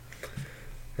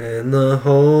and the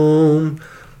home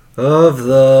of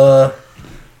the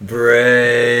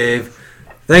brave.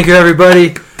 Thank you, everybody.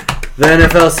 The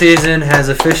NFL season has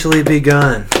officially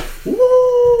begun.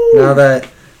 Woo! Now that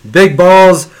big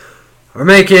balls are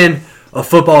making a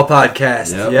football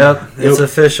podcast. Yep. It's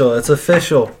official. It's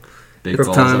official. Big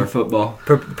balls are football.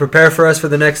 Prepare for us for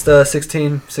the next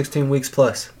 16 weeks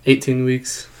plus. 18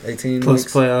 weeks. 18 plus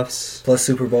weeks. Playoffs. Plus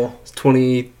Super Bowl.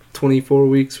 24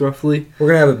 weeks roughly. We're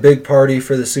going to have a big party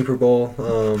for the Super Bowl.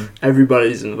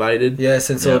 Everybody's invited. Yeah,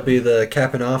 since it'll be the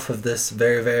capping off of this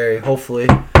very, very, hopefully,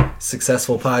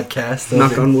 successful podcast.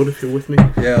 Knock on wood if you're with me.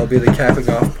 Yeah, it'll be the capping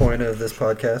off point of this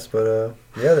podcast. But,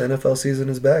 yeah, the NFL season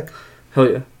is back. Hell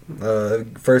yeah.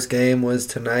 First game was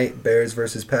tonight, Bears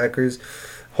versus Packers.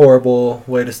 Horrible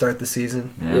way to start the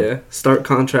season. Yeah. Stark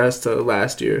contrast to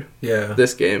last year. Yeah.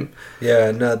 This game.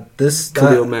 Yeah, no,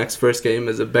 Khalil Mack's first game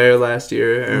as a Bear last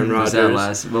year. Aaron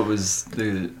Rodgers. What was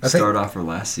the start off for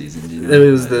last season? Do you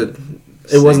know?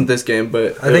 It wasn't this game,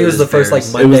 but I think it was the first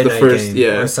Monday night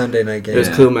game or Sunday night game. It was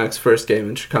Khalil Mack's first game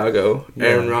in Chicago. Yeah.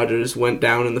 Aaron Rodgers went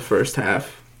down in the first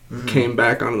half, came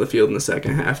back onto the field in the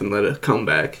second half, and led a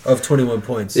comeback of 21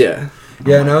 points. Yeah.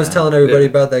 Yeah, and I was telling everybody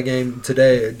about that game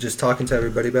today, just talking to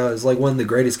everybody about it. It's like one of the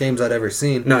greatest games I'd ever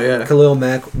seen. No, yeah. Khalil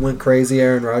Mack went crazy.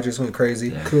 Aaron Rodgers went crazy.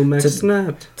 Yeah. Khalil Mack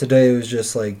snapped. Today it was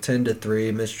just like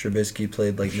 10-3. Mitch Trubisky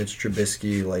played like Mitch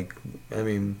Trubisky. Like, I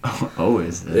mean...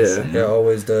 always does. Yeah,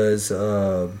 always does.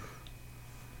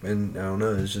 And I don't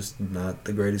know, it's just not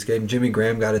the greatest game. Jimmy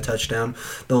Graham got a touchdown,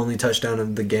 the only touchdown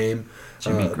of the game.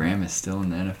 Jimmy Graham is still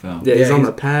in the NFL. Yeah, he's on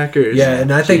the Packers. Yeah,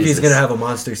 and I think he's going to have a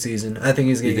monster season. I think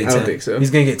he's going to get 10. I don't think so. He's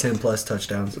going to get 10 plus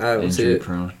touchdowns. I don't see it.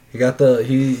 Prone. He got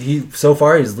he so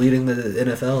far he's leading the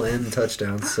NFL in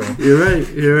touchdowns. So You're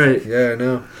right. Yeah, I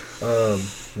know.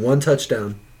 One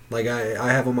touchdown. Like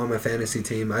I have him on my fantasy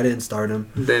team. I didn't start him.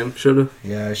 Damn, should've.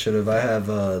 Yeah, I should have. I have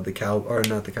not the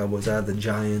Cowboys. I have the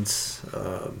Giants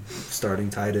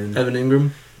starting tight end. Evan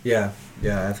Ingram. Yeah, I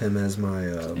have him as my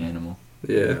animal.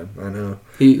 Yeah, I know.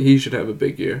 He should have a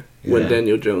big year when Yeah.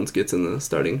 Daniel Jones gets in the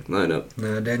starting lineup.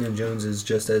 Nah, Daniel Jones is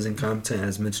just as incompetent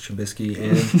as Mitch Trubisky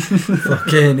and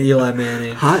fucking Eli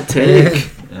Manning. Hot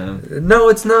take. No,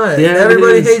 it's not. Yeah,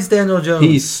 Everybody hates Daniel Jones.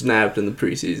 He snapped in the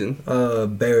preseason.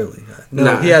 Barely. No,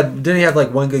 Nah. didn't he have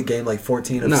like one good game, like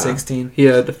 14 of 16? He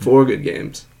had 4 good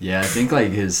games. Yeah, I think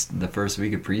like the first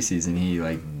week of preseason, he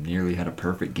like nearly had a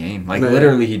perfect game. Like No,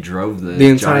 literally, he drove the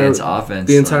entire Giants offense.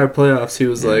 The entire playoffs, he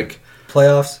was like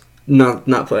Playoffs? not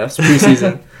playoffs,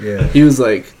 preseason. Yeah. He was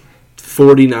like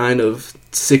 49 of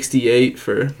 68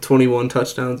 for 21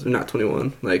 touchdowns, or not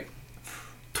 21, like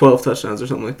 12 touchdowns or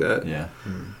something like that. Yeah.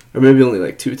 Or maybe only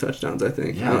like 2 touchdowns, I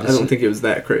think. Yeah, I don't think it was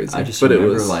that crazy. I just but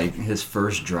remember it was like his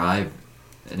first drive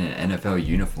in an NFL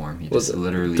uniform. He Was just it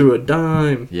literally threw a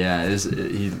dime. Yeah,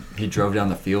 he drove down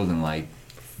the field in like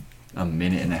a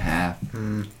minute and a half.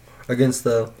 Against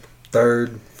the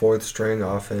third, fourth string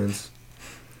offense.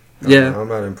 Yeah. I'm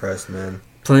not impressed, man.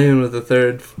 Playing with the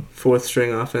third, fourth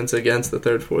string offense against the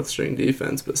third, fourth string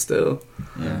defense, but still.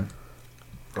 Yeah.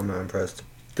 I'm not impressed.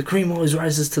 The cream always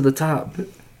rises to the top. What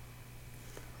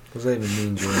does that even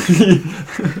mean, George?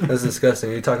 That's disgusting.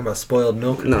 Are you talking about spoiled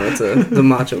milk? No, it's the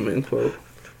Macho Man quote.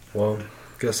 Well,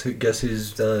 guess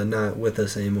who's not with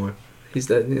us anymore? He's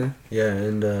dead, yeah. Yeah,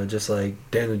 and just like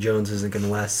Daniel Jones isn't going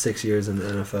to last 6 years in the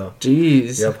NFL.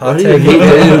 Jeez. Yep, Why I'll do you take hate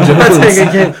Daniel Jones? I'll take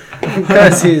again.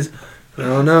 Because he's... I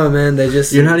don't know, man. They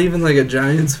just... You're not even like a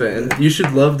Giants fan. You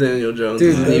should love Daniel Jones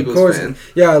Dude, as an of Eagles course. fan.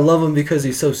 Yeah, I love him because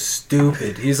he's so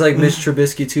stupid. He's like Mitch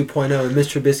Trubisky 2.0, and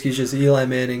Mitch Trubisky's just Eli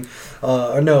Manning.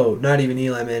 Or no, not even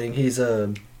Eli Manning. He's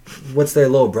what's their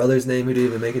little brother's name who didn't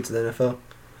even make it to the NFL?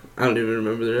 I don't even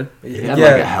remember that. He had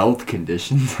like a health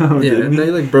condition. Though, Yeah, didn't and he?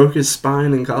 they like broke his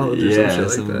spine in college or some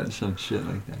shit like that. Some shit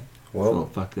like that. Well,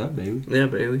 fucked up, baby. Yeah,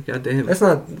 Bailey. Goddamn. that's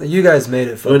not... You guys made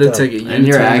it fucked Would it up. take a And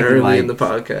you're U-turn acting early like in the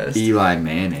podcast? Eli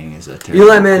Manning is a terrible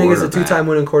Eli Manning is a quarterback. two-time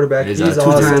winning quarterback. He's He's a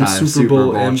awesome. two-time Super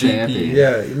Bowl MVP. champion.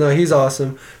 Yeah, no, he's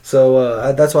awesome.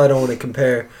 So that's why I don't want to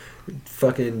compare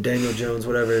fucking Daniel Jones,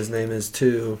 whatever his name is,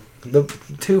 to the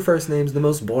 2 first names, the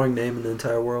most boring name in the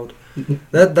entire world.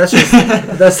 That's just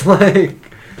that's like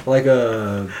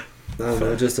a I don't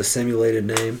know, just a simulated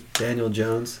name, Daniel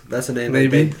Jones. That's a name.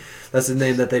 Maybe. That's the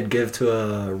name that they'd give to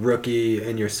a rookie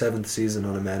in your 7th season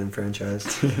on a Madden franchise.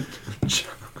 They'd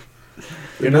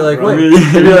be like,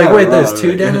 wait, there's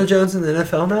 2 Daniel Jones in the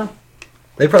NFL now?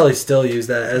 They probably still use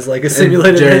that as like a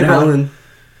simulated Jared name. Allen.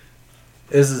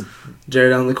 Is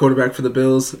Jared Allen, the quarterback for the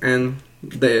Bills, and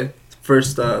the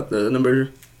first, the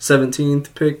number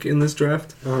 17th pick in this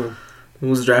draft.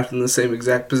 Was drafted in the same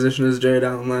exact position as Jared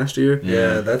Allen last year.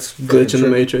 Yeah, that's Glitch in the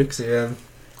trippy. Matrix. Yeah,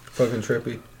 fucking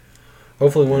trippy.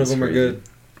 Hopefully one That's of them are crazy. good.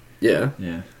 Yeah,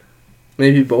 Yeah.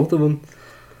 maybe both of them.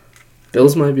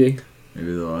 Bills might be.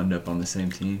 Maybe they'll end up on the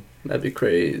same team. That'd be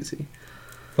crazy.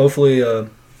 Hopefully,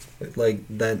 like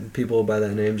that people by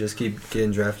that name just keep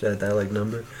getting drafted at that like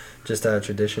number, just out of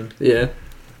tradition. Yeah,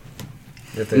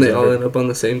 If and there's they all ever- end up on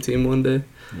the same team one day.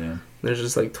 Yeah. There's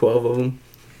just like 12 of them.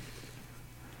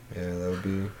 Yeah, that would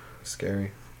be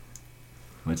scary.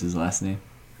 What's his last name?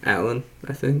 Allen,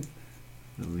 I think.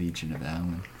 The Legion of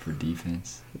Allen for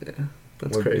defense. Yeah,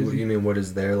 that's What, crazy. You mean what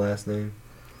is their last name?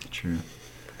 True.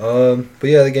 But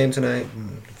yeah, the game tonight,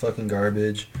 fucking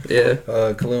garbage. Yeah,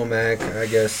 Khalil Mack, I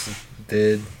guess,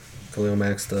 did Khalil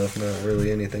Mack stuff. Not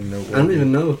really anything noteworthy. I don't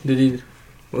even know. Did he?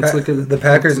 Let's look at the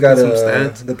Packers let's got look at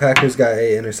some stats. the Packers got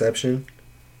a interception,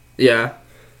 Yeah,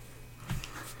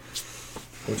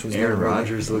 which was Aaron noteworthy.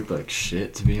 Rodgers looked like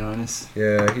shit, to be honest.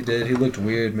 Yeah, he did. He looked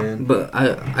weird, man. but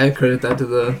I credit that to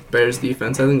the Bears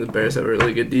defense. I think the Bears have a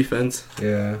really good defense.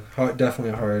 Yeah, definitely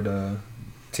a hard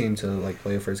team to like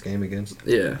play a first game against.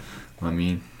 Yeah, I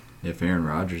mean, if Aaron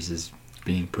Rodgers is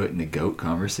being put in the GOAT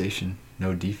conversation,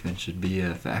 no defense should be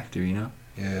a factor, you know?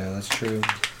 Yeah, that's true.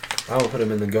 I would put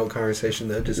him in the GOAT conversation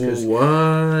though, just because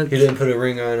what? he didn't put a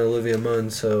ring on Olivia Munn,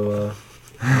 so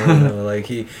I don't know. Like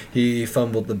he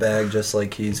fumbled the bag just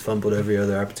like he's fumbled every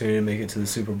other opportunity to make it to the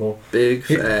Super Bowl. Big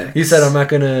He, facts. he said, "I'm not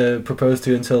gonna propose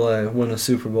to you until I win a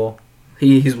Super Bowl.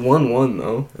 He's won one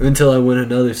though. Until I win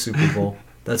another Super Bowl."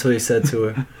 That's what he said to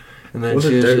her. And then What a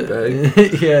she was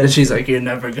dirtbag. yeah. And she's like, "You're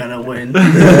never gonna win."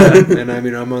 Yeah, and I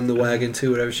mean, I'm on the wagon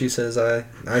too. Whatever she says, I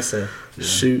say. Yeah.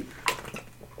 Shoot.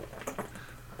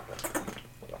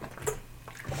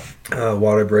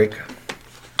 Water break.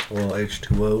 A little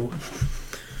H2O.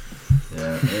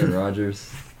 Yeah, Aaron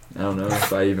Rodgers. I don't know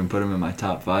if I even put him in my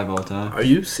top 5 all time. Are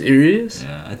you serious?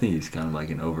 Yeah, I think he's kind of like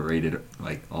an overrated,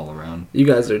 like, all around. You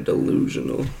guys are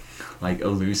delusional. Like,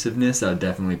 elusiveness, I'd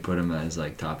definitely put him as,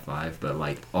 like, top 5, but,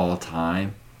 like, all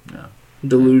time, no.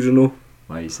 Delusional.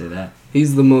 Why do you say that?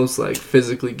 He's the most like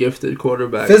physically gifted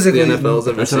quarterback Physically- the NFL's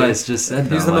ever That's what I seen. just said.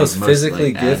 He's though, the most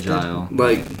physically like, gifted. agile.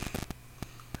 Like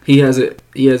he has it.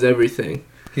 He has everything.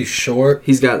 He's short.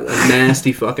 He's got a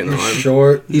nasty fucking He's arm.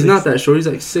 short. He's not that short. He's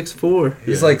like 6'4".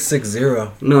 He's Yeah. like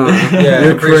 6'0". No, Yeah,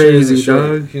 you're I'm pretty sure he's a crazy,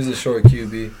 short- dog. He's a short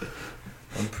QB.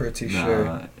 I'm pretty sure.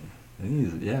 I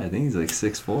think he's like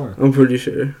 6'4". I'm pretty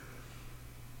sure.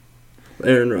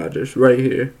 Aaron Rodgers, right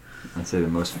here. I'd say the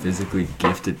most physically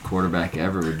gifted quarterback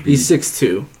ever would be He's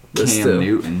 6'2", but Cam still.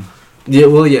 Newton. Yeah,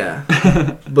 well,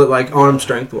 yeah, but like arm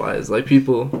strength wise, like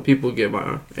people give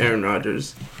Aaron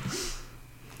Rodgers.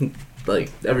 Like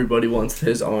everybody wants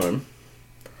his arm,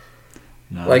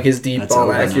 No, like his deep that's ball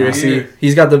over now. accuracy.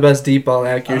 He's got the best deep ball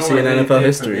accuracy in NFL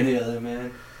history. Any other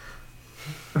man.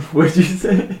 What'd you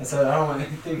say? I said I don't want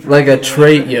anything. Like a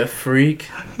trait, you freak.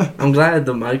 I'm glad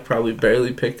the mic probably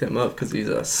barely picked him up because he's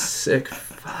a sick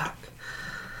fuck.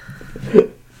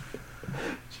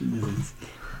 Jesus.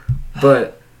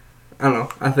 But I don't know.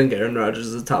 I think Aaron Rodgers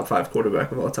is the top 5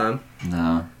 quarterback of all time.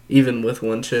 No. Even with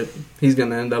one chip, he's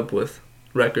gonna end up with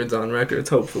records on records.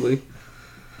 Hopefully,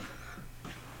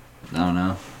 I don't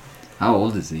know. How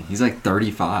old is he? He's like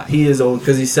 35. he is old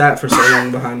because he sat for so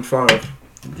long behind Favre.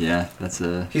 Yeah, that's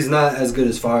a... He's not as good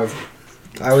as Favre.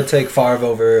 I would take Favre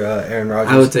over Aaron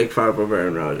Rodgers. I would take Favre over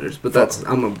Aaron Rodgers, but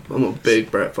I'm a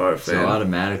big Brett Favre fan. So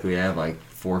automatically I have like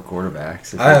 4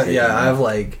 quarterbacks. if I take him. I have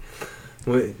like.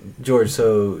 George,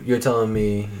 so you're telling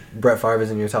me Brett Favre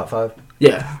is in your top 5?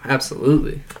 Yeah,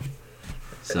 absolutely.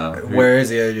 So Where is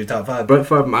he in your top 5? Brett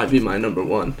Favre might be my number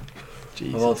 1.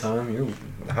 Jesus. Of all time, you're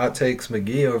hot takes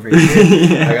McGee over here.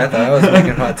 I was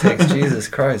making hot takes. Jesus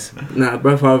Christ. Nah,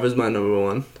 Brett Favre is my number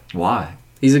 1. Why?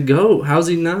 He's a GOAT. How's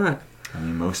he not? I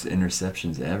mean, most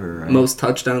interceptions ever, right? Most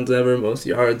touchdowns ever, most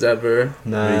yards ever.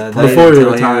 Nah, He played Before he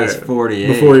until was retired. 48.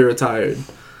 Before he retired.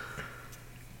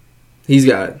 He's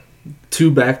got 2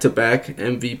 back-to-back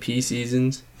MVP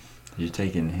seasons. You're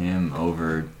taking him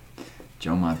over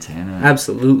Joe Montana,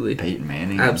 Absolutely. Peyton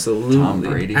Manning, Absolutely. Tom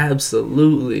Brady.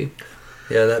 Absolutely.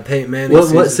 Yeah, that Peyton Manning What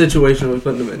season. situation are we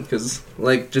putting him in? Because,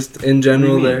 like, just in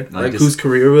general What do you there, mean? like, Like, whose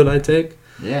career would I take?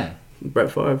 Yeah.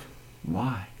 Brett Favre.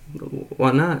 Why?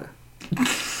 Why not?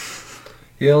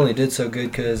 He only did so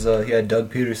good because he had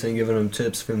Doug Peterson giving him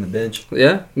tips from the bench.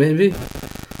 Yeah, maybe.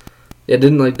 Yeah,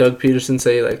 didn't, like, Doug Peterson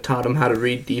say, like, taught him how to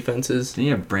read defenses? Didn't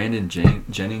you have Brandon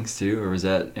Jennings too, or was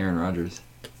that Aaron Rodgers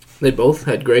They both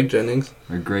had Greg Jennings.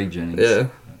 or Greg Jennings? Yeah.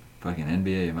 Fucking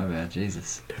NBA, my bad,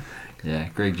 Jesus. Yeah,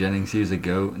 Greg Jennings, he was a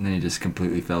GOAT, and then he just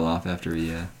completely fell off after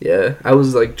he. Yeah, I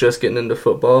was, like, just getting into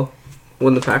football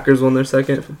when the Packers won their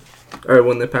second, or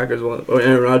when the Packers won, or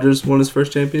Aaron Rodgers won his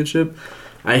first championship.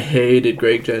 I hated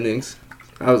Greg Jennings.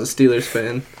 I was a Steelers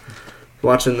fan.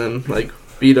 watching them like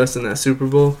beat us in that Super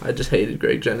Bowl. I just hated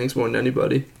Greg Jennings more than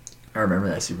anybody. I remember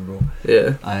that Super Bowl.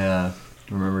 Yeah. I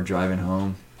remember driving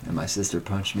home and my sister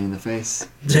punched me in the face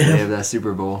the Damn. day of that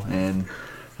Super Bowl, and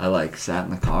I like sat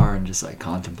in the car and just like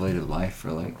contemplated life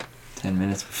for like 10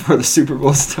 minutes before the Super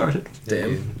Bowl started.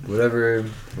 Damn. Whatever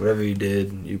you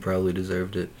did, you probably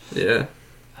deserved it. Yeah.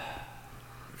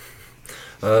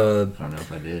 I don't know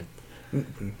if I did. Who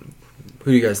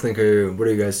do you guys think what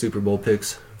are you guys' Super Bowl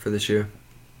picks for this year?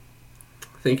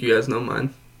 I think you guys know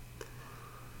mine.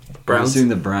 I'm Browns. assuming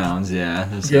the Browns, yeah.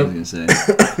 That's what I was going to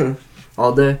say.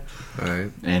 All day. All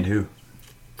right. And who?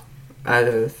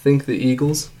 I think the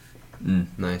Eagles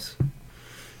Nice.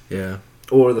 Yeah.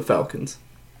 or the Falcons.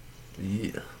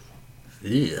 Yeah.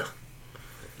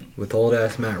 With old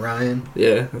ass Matt Ryan.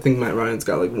 Yeah, I think Matt Ryan's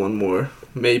got like one more,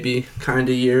 maybe kind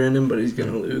of year in him, but he's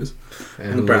gonna lose,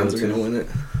 and the Browns are gonna win it.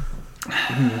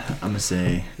 I'm going to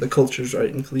say The culture's right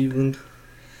in Cleveland.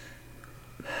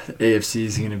 the AFC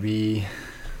is going to be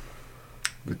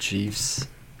the Chiefs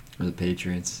or the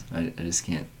Patriots. I just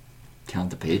can't count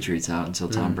the Patriots out until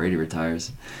Tom Brady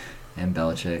retires and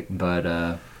Belichick. But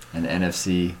and the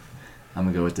NFC, I'm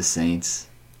going to go with the Saints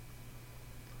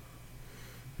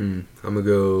I'm gonna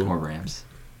go. or Rams.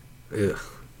 Yeah.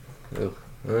 I'm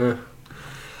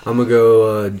gonna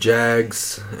go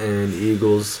Jags and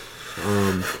Eagles.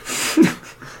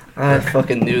 I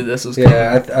fucking knew this was coming.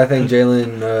 Yeah, I think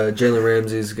Jalen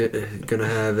Ramsey's gonna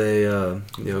have a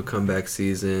comeback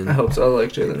season. I hope so. I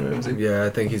like Jalen Ramsey. Yeah,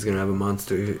 I think he's gonna have a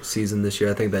monster season this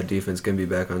year. I think that defense gonna be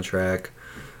back on track.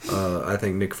 I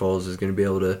think Nick Foles is going to be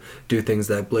able to do things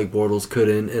that Blake Bortles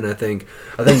couldn't, and I think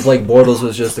Blake Bortles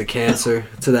was just a cancer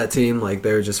to that team. Like,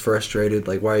 they were just frustrated.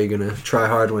 Like, why are you going to try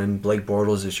hard when Blake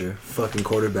Bortles is your fucking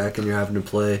quarterback and you're having to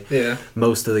play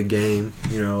most of the game?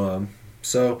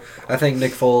 So I think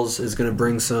Nick Foles is going to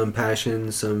bring some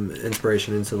passion, some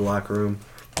inspiration into the locker room.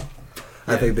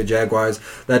 I think the Jaguars,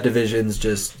 that division's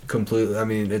just completely. I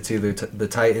mean, it's either the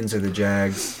Titans or the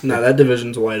Jags. No, that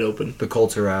division's wide open. The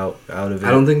Colts are out of it. I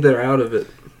don't think they're out of it.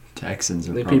 Texans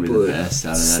are I think probably people the are best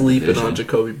out of that sleeping division. on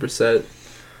Jacoby Brissett.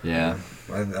 Yeah.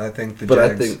 I think the But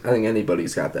Jags. I think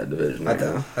anybody's got that division right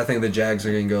now. I think the Jags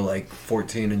are gonna go like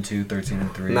 14-2,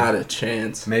 13-3. Not a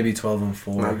chance. Maybe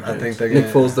 12-4. Not a I chance. think they're gonna.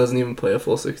 Nick Foles doesn't even play a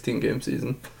full 16-game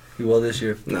season. He will this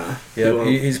year. Nah. Yeah,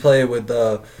 he's playing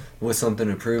with something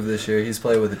to prove this year. He's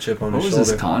playing with a chip on What his was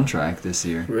shoulder. his contract this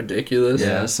year? Ridiculous.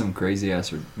 Yeah, that's some crazy ass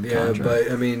contract. Yeah,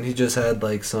 but I mean, he just had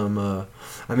like some.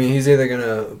 He's either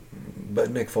gonna.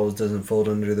 But Nick Foles doesn't fold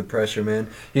under the pressure, man.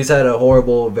 He's had a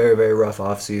horrible, very, very rough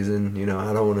offseason.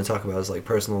 I don't want to talk about his like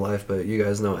personal life, but you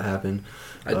guys know what happened.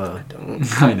 I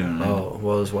don't. I don't know. Oh,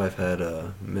 well, his wife had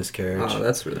a miscarriage. Oh,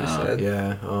 that's really sad.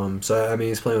 Yeah. So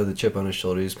he's playing with a chip on his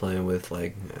shoulder. He's playing with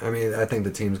I think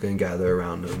the team's gonna gather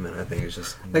around him, and I think it's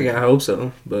just. I hope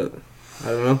so, but I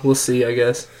don't know. We'll see. I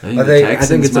guess. I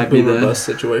think it's a might be boomer the bust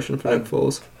situation for Nick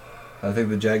Foles. I think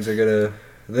the Jags are gonna.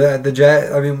 The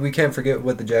Jag. I mean, we can't forget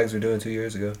what the Jags were doing 2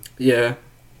 years ago. Yeah.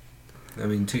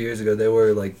 2 years ago they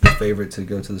were like the favorite to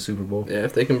go to the Super Bowl. Yeah,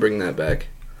 if they can bring that back.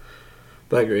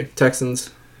 But I agree.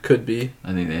 Texans could be.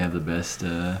 I think they have the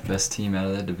best team out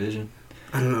of that division.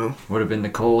 I don't know. Would have been the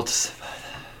Colts.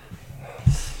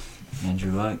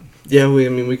 Andrew Luck. Yeah,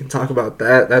 we can talk about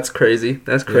that. That's crazy.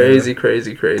 That's crazy.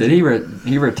 Did he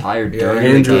retired Yeah, during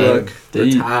Andrew the game? Luck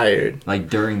retired. Like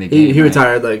during the game? He right?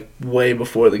 retired like way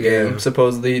before the game. Yeah.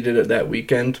 Supposedly he did it that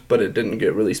weekend, but it didn't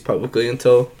get released publicly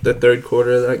until the third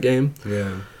quarter of that game.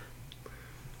 Yeah.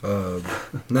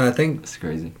 No, I think. That's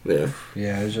crazy. Yeah.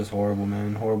 Yeah, it's just horrible,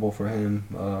 man. Horrible for him.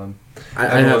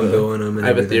 I have booing him. And I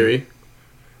have a everything. theory.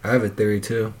 I have a theory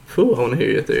too. Ooh, I want to hear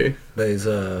your theory. That he's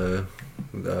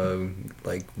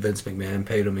like Vince McMahon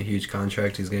paid him a huge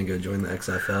contract. He's gonna go join the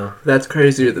XFL. That's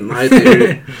crazier than my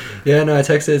theory. Yeah, no, I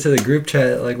texted it to the group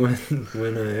chat like when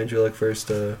Andrew Luck first.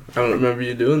 I don't remember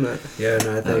you doing that. Yeah,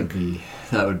 no, I think.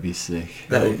 That would be sick.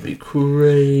 That would be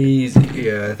crazy.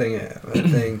 Yeah, I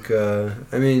think.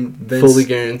 Vince. Fully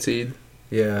guaranteed.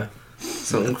 Yeah.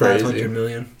 Something 500 crazy.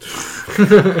 million.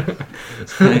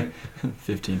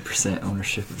 15%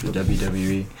 ownership of the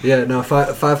WWE. Yeah, no,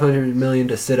 500 million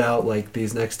to sit out like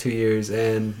these next 2 years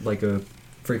and like a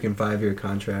freaking 5-year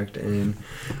contract in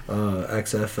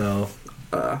XFL.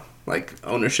 Like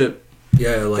ownership.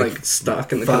 Yeah, Like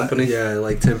stock in the company. Yeah,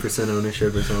 like 10%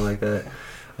 ownership or something like that.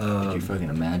 Could you fucking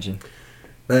imagine?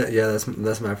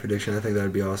 That's my prediction. I think that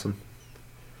would be awesome.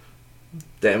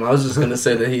 Damn, I was just gonna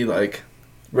say that he like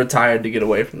retired to get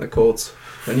away from the Colts,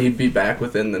 and he'd be back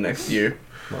within the next year,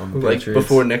 like Patriots.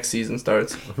 before next season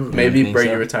starts. Maybe think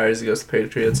Brady so? retires, he goes to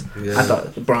Patriots. Yeah. I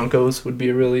thought the Broncos would be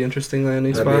a really interesting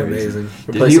landing That'd spot. be amazing. Did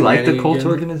Replacing you like Manning the Colts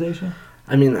again. organization?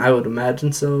 I mean, I would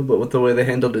imagine so, but with the way they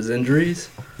handled his injuries,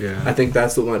 Yeah. I think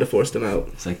that's what might have forced him out.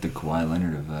 It's like the Kawhi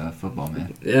Leonard of football,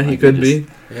 man. Yeah, he Like, could just,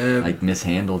 be. Yeah. Like,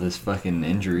 mishandled his fucking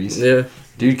injuries. Yeah.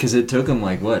 Dude, because it took him,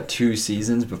 like, what, 2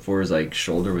 seasons before his, like,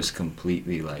 shoulder was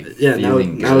completely, like, Yeah,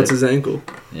 feeling now good. it's his ankle.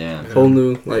 Yeah. Yeah.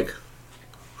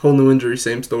 Whole new injury,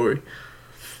 same story.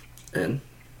 And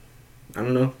I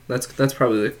don't know. That's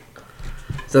probably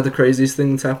is that the craziest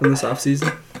thing that's happened this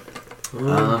offseason?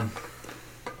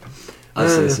 I'd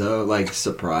say so. Like,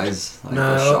 surprise. Like,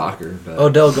 No. a shocker. But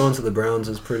Odell going to the Browns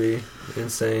is pretty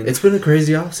insane. It's been a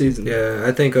crazy offseason. Yeah,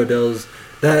 I think Odell's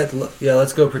that. Yeah,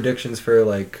 let's go predictions for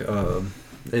like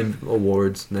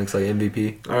awards next, like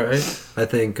MVP. All right. I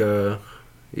think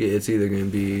it's either gonna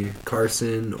be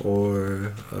Carson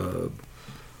or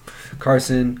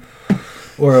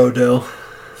Odell.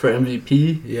 For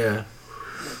MVP, Yeah,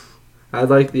 I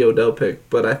like the Odell pick,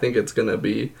 but I think it's gonna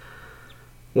be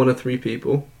one of 3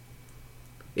 people.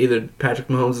 Either Patrick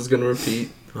Mahomes is gonna repeat,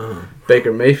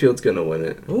 Baker Mayfield's gonna win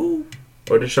it, Ooh,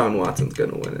 or Deshaun Watson's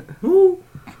gonna win it. ooh.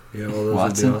 Yeah, well, those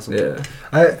Watson? would be awesome.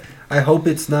 Yeah. I hope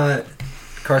it's not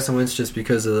Carson Wentz just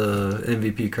because of the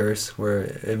MVP curse, where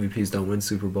MVPs don't win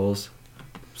Super Bowls.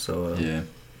 So yeah.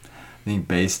 I think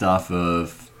based off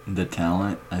of the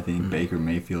talent, I think Baker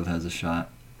Mayfield has a shot.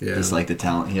 yeah, Just like the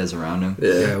talent he has around him.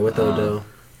 yeah, with Odell.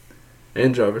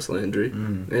 And Jarvis Landry.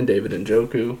 Mm. And David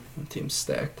Njoku. The team's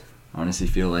stacked. Honestly,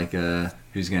 feel like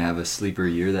who's going to have a sleeper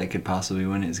year that could possibly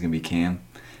win it is going to be Cam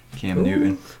Ooh.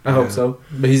 Newton. I hope so.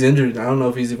 But he's injured. I don't know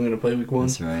if he's even going to play week 1.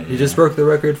 That's right. He just broke the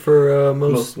record for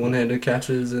Most one-handed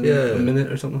catches in Yeah. a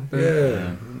minute or something like Yeah. that.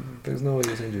 Yeah. There's no way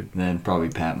he's injured. Then probably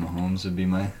Pat Mahomes would be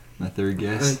my third I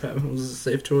guess. think Pat Mahomes is a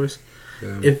safe choice.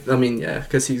 Yeah.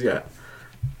 Because he's got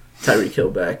Tyreek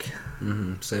Hill back,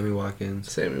 Sammy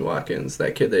Watkins. Sammy Watkins,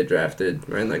 that kid they drafted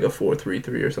ran like a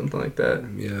 4.33 or something like that.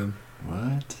 Yeah.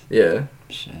 What? Yeah,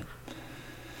 Shit.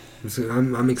 So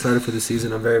I'm excited for the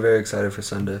season. I'm very, very excited for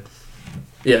Sunday.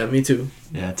 yeah, me too.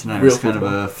 Yeah, tonight Real was kind of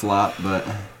football. a flop, but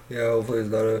Yeah, hopefully it's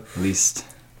not a. at least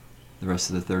the rest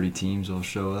of the 30 teams will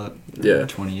show up. Yeah.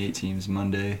 28 teams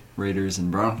Monday, Raiders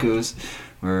and Broncos,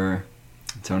 where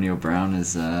Antonio Brown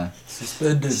is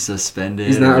suspended.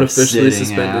 He's not or officially sitting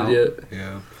suspended out. yet.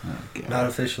 Yeah. Oh, God. Not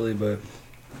officially, but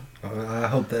I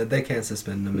hope that they can't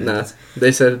suspend him. Nah,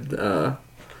 they said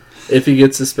if he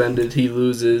gets suspended, he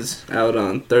loses out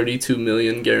on $32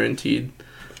 million guaranteed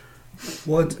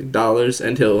What? dollars,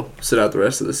 and he'll sit out the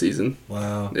rest of the season.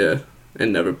 Wow. Yeah,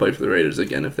 and never play for the Raiders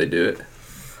again if they do it.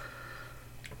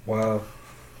 Wow.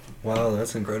 Wow,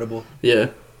 that's incredible. Yeah,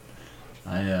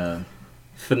 I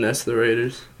finesse the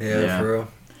Raiders. Yeah, for real.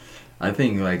 I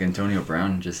think like Antonio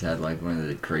Brown just had like one of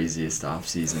the craziest off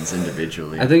seasons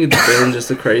individually. I think it's been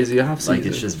just a crazy offseason. like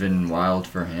it's just been wild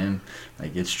for him.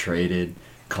 Like gets traded,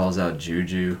 calls out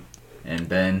Juju,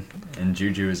 and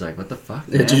Juju is like, "What the fuck?"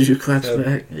 Yeah, man?" Juju claps Yeah.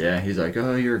 back. Yeah, he's like,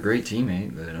 "Oh, you're a great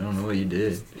teammate, but I don't know what you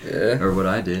did Yeah. or what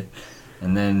I did,"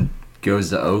 and then goes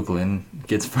to Oakland,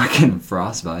 gets fucking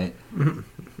frostbite.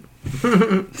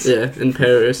 Yeah, in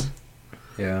Paris.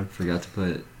 Yeah. Forgot to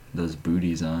put those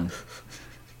booties on,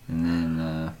 and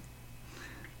then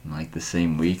in, like the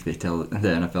same week, the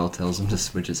NFL tells him to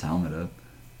switch his helmet up.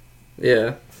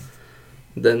 Yeah.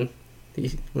 Then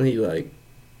he like.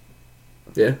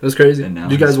 Yeah, it was crazy. And now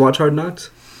Did you guys he's- watch Hard Knocks?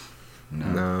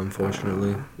 No,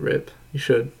 unfortunately. Rip. You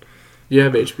should. You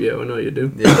have HBO. I know you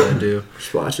do. Yeah, I do.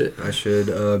 Just watch it. I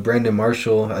should. Brandon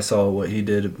Marshall, I saw what he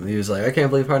did. He was like, I can't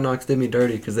believe Hard Knocks did me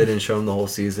dirty because they didn't show him the whole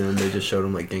season. They just showed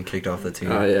him like getting kicked off the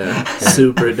team. Oh yeah,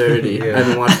 super dirty. Yeah. I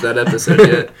haven't watched that episode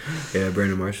yet. Yeah,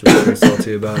 Brandon Marshall was pretty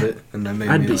salty about it, and that made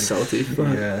I'd me be like, salty. Fuck.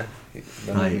 Yeah,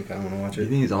 that made me kind of want to watch Do you it.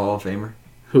 think he's a Hall of Famer?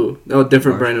 Who? Oh,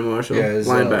 different Marshall. Brandon Marshall. Yeah, it's,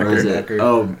 linebacker. Or is it? Linebacker.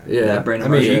 Oh, Yeah. that I Brandon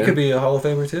mean, Marshall. he could be a Hall of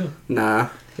Famer too. Nah.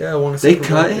 Yeah, I want to. They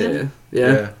cut him?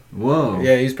 Yeah. Whoa.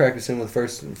 Yeah, he's practicing with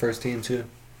first team too.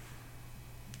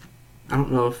 I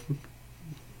don't know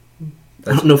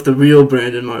if the real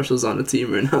Brandon Marshall's on the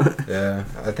team or not. Yeah,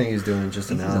 I think he's doing just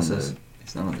He's analysis.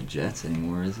 not on the Jets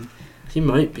anymore, is he? He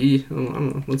might be. I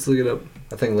don't know. Let's look it up.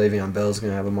 I think Le'Veon Bell's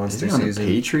gonna have a Is monster he on season.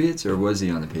 the Patriots or was he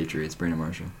on the Patriots, Brandon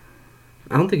Marshall?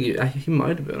 I don't think he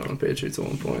might have been on the Patriots at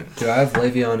one point. Dude, I have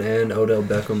Le'Veon and Odell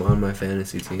Beckham on my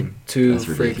fantasy team. Two That's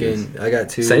ridiculous. freaking. I got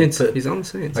two. Saints. but- He's on the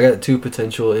Saints. I got two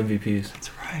potential MVPs. That's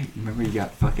right. Remember he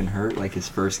got fucking hurt like his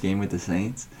first game with the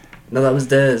Saints? No, that was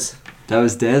Dez. That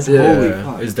was Dez? Yeah. Holy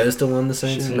fuck. Is Dez still on the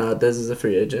Saints? Shit. Nah, Dez is a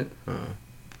free agent.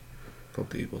 Hope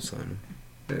the Eagles sign him.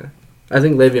 Yeah. I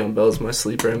think Le'Veon Bell's my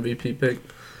sleeper MVP pick.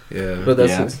 Yeah. But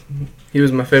that's Yeah. he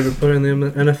was my favorite player in the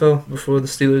NFL before the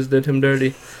Steelers did him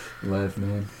dirty. Lev,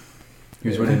 man. He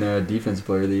was Yeah. winning Defensive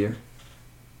Player of the Year.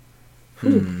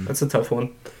 Hmm. That's a tough one.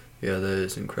 Yeah, that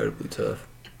is incredibly tough.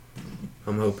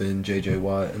 I'm hoping J.J.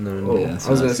 Watt and then. Oh, Yeah, I that's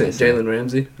was what I gonna say was gonna say. Jalen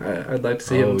Ramsey. I'd like to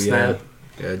see him snap.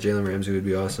 Yeah, Jalen Ramsey would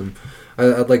be awesome.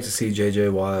 I'd like to see J.J.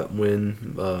 Watt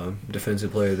win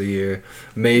Defensive Player of the Year.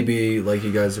 Maybe, like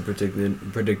you guys are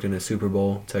predicting a Super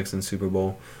Bowl, Texans Super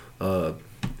Bowl,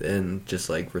 and just,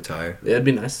 like, retire. Yeah, it'd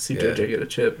be nice to see Yeah. JJ get a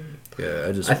chip.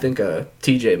 Yeah, I think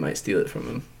TJ might steal it from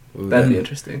him. Ooh, That'd be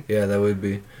interesting. Yeah, that would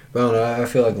be. But I don't know, I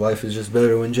feel like life is just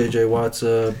better when J.J. Watt's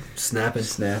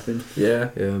snapping. Yeah,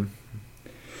 Yeah.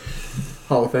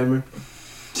 Hall of Famer,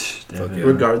 Definitely. yeah.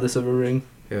 regardless of a ring.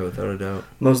 Yeah, without a doubt.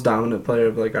 Most dominant player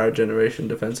of like our generation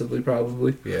defensively,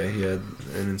 probably. Yeah, he had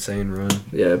an insane run.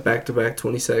 Yeah, back-to-back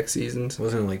 20-sack seasons.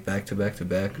 Wasn't it like back to back to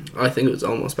back? I think it was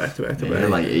almost back-to-back to Yeah, they're back.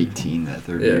 like 18 that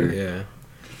third Yeah. year. Yeah.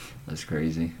 That's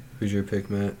crazy. Who's your pick,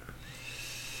 Matt?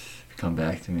 Come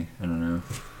back to me. I don't know.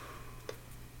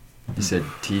 You said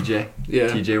TJ? Yeah,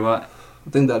 TJ Watt? I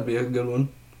think that'd be a good one.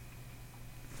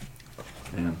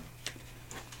 Yeah.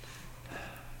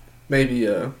 Maybe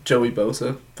Joey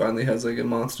Bosa finally has like a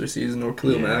monster season, or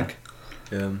Khalil Yeah. Mack,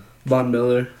 Yeah. Von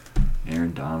Miller,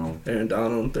 Aaron Donald. Aaron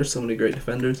Donald. There's so many great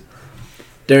defenders.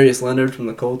 Darius Leonard from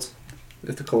the Colts.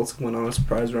 If the Colts went on a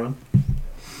surprise run.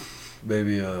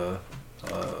 Maybe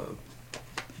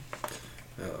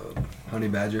Honey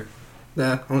Badger.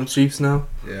 Yeah, on the Chiefs now.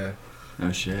 Yeah.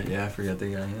 Oh shit, yeah, I forgot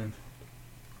they got him.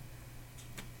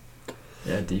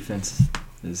 Yeah, defense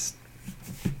is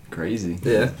crazy.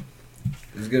 Yeah,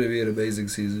 It's gonna be an amazing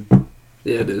season.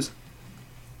 yeah, it is.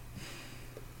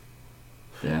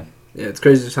 Yeah. Yeah, it's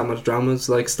crazy just how much drama's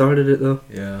like started it though.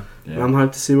 Yeah. And Yeah. I'm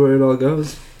hyped to see where it all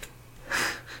goes.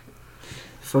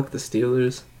 Fuck the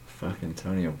Steelers. Fuck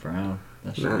Antonio Brown.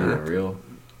 That should be Nah. the real.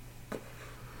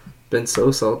 Been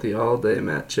so salty all day,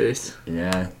 Matt Chase.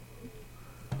 Yeah.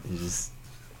 He's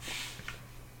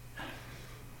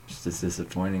just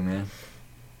disappointing, man.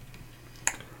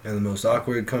 And the most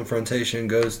awkward confrontation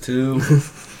goes to.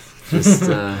 Just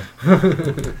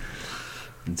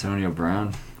Antonio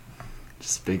Brown.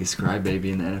 Just the biggest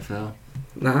crybaby in the NFL.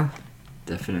 Nah,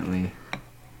 Definitely.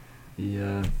 He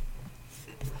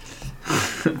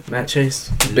Matt Chase,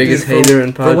 biggest Dude, hater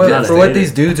in For podcast. what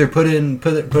these dudes are putting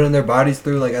their bodies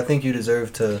through, like, I think you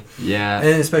deserve to. yeah.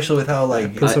 And especially with how,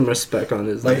 like, Put some respect on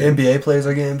his like name. NBA players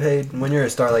are getting paid. When you're a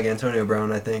star like Antonio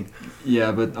Brown, I think.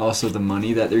 Yeah, but also the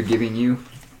money that they're giving you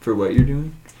for what you're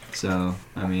doing. So,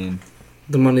 I mean,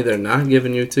 The money they're not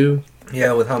giving you too.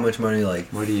 Yeah, with how much money, like.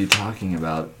 what are you talking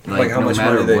about? Like how no much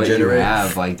matter money they what generate. you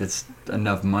have, like that's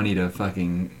enough money to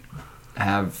fucking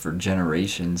have for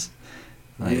generations,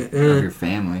 like Yeah. of your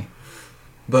family.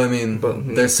 But I mean,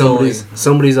 But they're still only,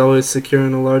 somebody's always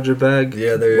securing a larger bag.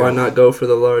 yeah, they're Why not go for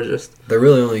the largest? They're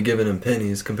really only giving him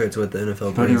pennies compared to what the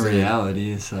NFL But in brings in.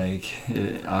 reality, it's like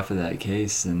off of that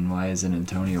case, then why isn't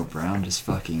Antonio Brown just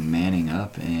fucking manning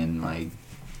up and like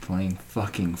playing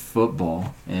fucking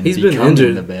football and He's been becoming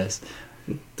injured. the best?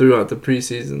 Throughout the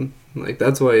preseason. Like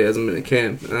that's why he hasn't been in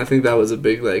camp. And I think that was a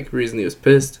big like reason he was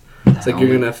pissed. It's like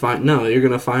you're gonna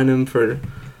find him for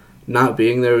not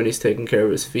being there when he's taking care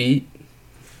of his feet.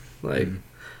 Like Mm.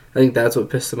 I think that's what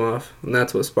pissed him off, and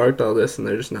that's what sparked all this. And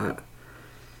they're just not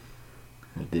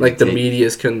Did like he the take-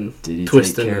 media's can Did he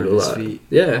twist take it care a of his lot. feet?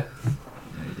 Yeah, No,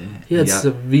 he did. he had got-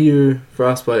 severe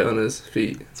frostbite on his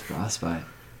feet. It's frostbite.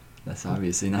 That's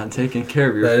obviously not taking care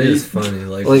of your That feet. is funny.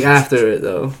 Like, Like after it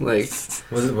though, like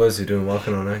what was he doing?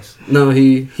 Walking on ice? no,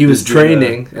 he was Just doing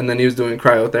training and then he was doing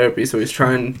cryotherapy, so he's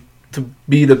trying to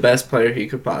be the best player he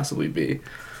could possibly be,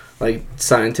 like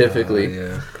scientifically.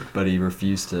 Yeah. But he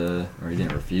refused to, or he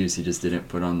didn't refuse. He just didn't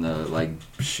put on the like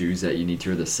shoes that you need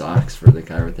to, or the socks for the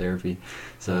cryotherapy.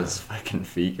 So his fucking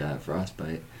feet got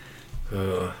frostbite.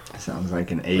 Sounds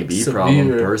like an AB severe. problem,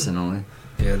 personally.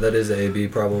 Yeah, that is an AB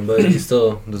problem, but he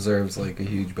still deserves like a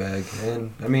huge bag.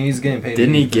 And I mean, he's getting paid.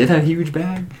 Didn't he get a huge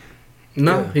bag?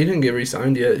 No, Yeah. he didn't get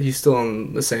re-signed yet. He's still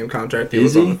on the same contract he Is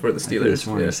was he? on for the I could've Steelers.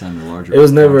 sworn Yeah. he signed a larger It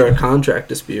was never a contract. contract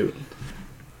dispute,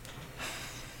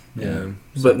 Yeah.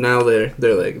 but now they're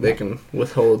like they can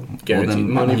withhold Well, guaranteed then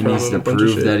money he from needs him. to A bunch of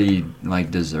prove shit. that he like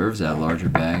deserves that larger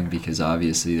bag, because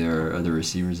obviously there are other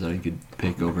receivers that he could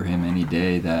pick over him any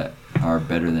day that are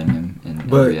better than him in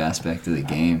But- every aspect of the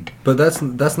game. But that's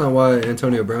not why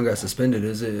Antonio Brown got suspended,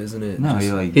 is it? Isn't it? No,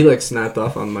 Just- He like snapped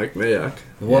off on Mike Mayock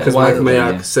because Why- Mike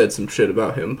Mayock yeah. said some shit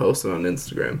about him posted on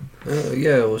Instagram.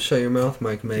 yeah, well, shut your mouth,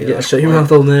 Mike Mayock. Yeah, shut your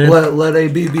mouth, old man. Let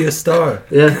AB be a star.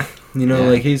 Yeah, You know, Yeah,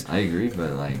 like he's I agree,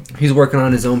 but like he's working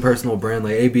on his own personal brand.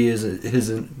 Like AB is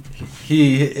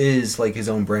he is like his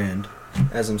own brand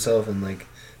as himself, and like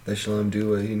they should let him do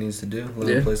what he needs to do. Let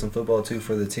Yeah. him play some football too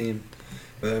for the team.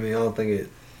 But I mean, I don't think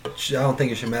don't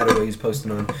think it should matter what he's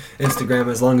posting on Instagram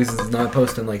as long as he's not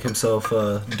posting like himself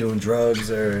doing drugs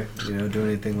or doing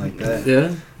anything like that.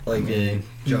 Yeah. Like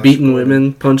Josh Beating Gordon.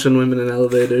 women, punching women in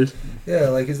elevators. Yeah,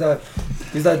 like he's not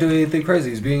doing anything crazy.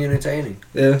 He's being entertaining.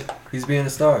 Yeah. He's being a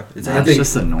star. It's It's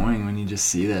just annoying when you just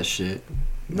see that shit.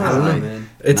 no, man.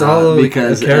 It's Nah, all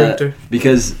because, a character.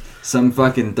 Because some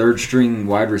fucking third string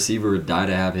wide receiver would die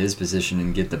to have his position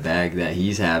and get the bag that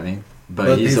he's having.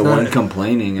 But he's the one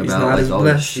complaining he's about not like as all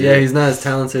this blessed. shit. Yeah, he's not as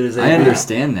talented as AB. I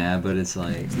understand that, but it's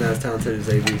like, He's not as talented as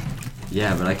AB.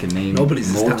 yeah, but I can name Nobody's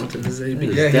as multiple. talented as AB.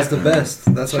 Yeah. Yeah, he's the Definitely.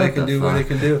 best. That's why Shut he can the do what he fuck.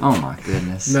 can do. Oh my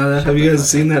goodness. Now, have you guys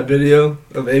seen that video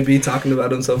of AB talking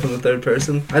about himself in the third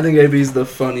person? I think AB's the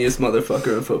funniest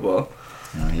motherfucker in football.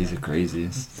 No, he's the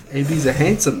craziest. AB's a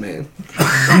handsome man.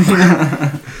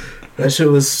 That shit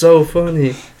was so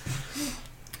funny.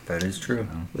 That is true.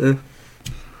 Yeah.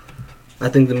 I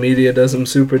think the media does him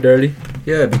super dirty.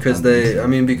 Yeah, because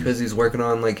because he's working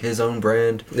on like his own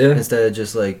brand Yeah. instead of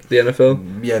just like The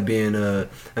NFL. being the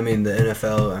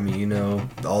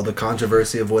NFL. All the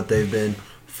controversy of what they've been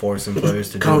forcing players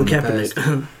to do Colin in the past.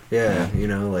 Kaepernick. Yeah,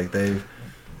 like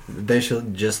they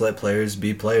should just let players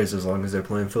be players as long as they're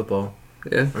playing football.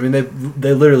 Yeah. I mean,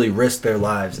 they literally risk their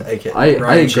lives. I Ryan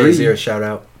agree. Shazier, shout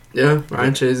out. Yeah.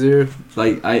 Ryan Shazier.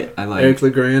 Like I like. Eric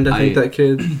LeGrand, I think I- that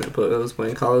kid that was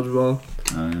playing college ball.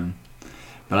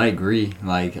 But I agree.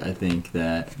 Like, I think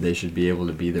that they should be able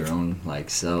to be their own, like,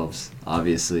 selves,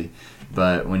 obviously.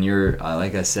 But when you're,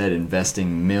 like I said,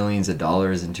 investing millions of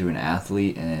dollars into an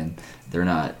athlete and they're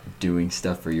not doing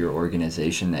stuff for your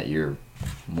organization that you're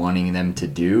wanting them to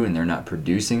do and they're not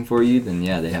producing for you, then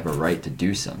yeah, they have a right to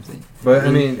do something. But,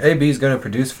 AB's going to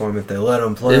produce for him if they let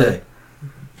him play.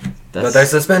 Yeah. But they're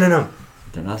suspending him.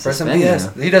 They're not For some suspending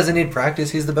BS. him. He doesn't need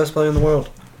practice. He's the best player in the world.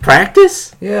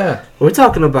 Practice? Yeah. We're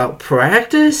talking about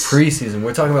practice? Preseason.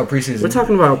 We're talking about preseason. We're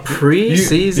talking about You,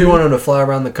 preseason? you want him to fly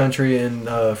around the country and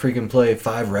freaking play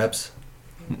 5 reps?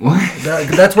 What?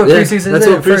 That's what Yeah, preseason that's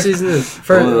is. what preseason is.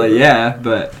 Well, like, yeah,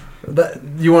 but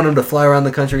You want him to fly around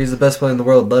the country. He's the best player in the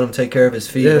world. Let him take care of his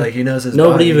feet. Yeah. Like, he knows his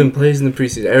Nobody body. even plays in the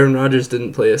preseason. Aaron Rodgers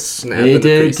didn't play a snap he in the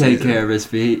did preseason. take care of his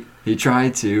feet. He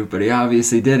tried to, but he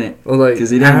obviously didn't. Well, like, Because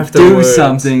he didn't afterwards, do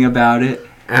something about it.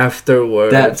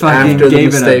 Afterwards. That fucking after the gave it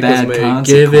a mistake bad was made.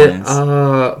 Give it consequence.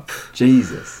 up.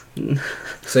 Jesus.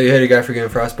 So you hate a guy for getting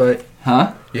frostbite?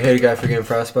 Huh? You hate a guy for getting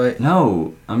frostbite?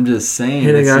 No, I'm just saying.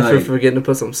 Hit a it's guy like, for forgetting to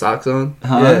put some socks on.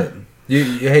 Huh? Yeah. You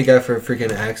hate a guy for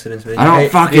freaking accidents, man. I don't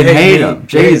fucking hate him.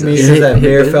 You hate me Jesus. because that You hate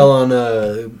mirror him? fell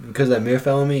on because that mirror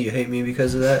fell on me. You hate me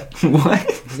because of that.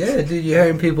 What? Yeah, dude, you're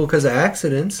hating people because of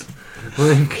accidents.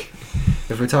 Like,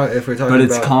 if we're talking But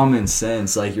it's about common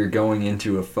sense. Like, you're going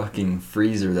into a fucking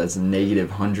freezer that's negative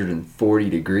 140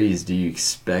 degrees. Do you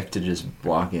expect to just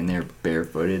walk in there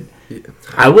barefooted?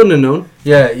 I wouldn't have known.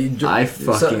 yeah, I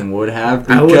fucking would have,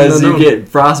 I wouldn't because have you known. get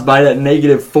frostbite at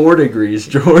negative 4 degrees,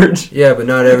 George. yeah, but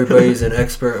not everybody's an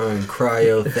expert on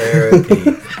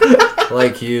cryotherapy,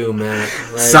 like you, Matt.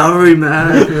 Like, Sorry,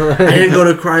 man. I didn't go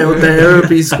to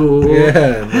cryotherapy school.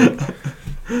 Yeah,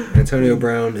 like, Antonio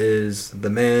Brown is the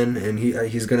man, and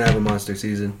he's gonna have a monster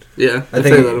season. Yeah, I if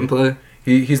think they let him play.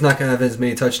 He's not gonna have as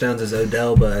many touchdowns as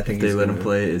Odell, but I think If they he's let gonna, him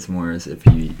play, it's more as if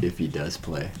he does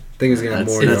play. I think he's gonna have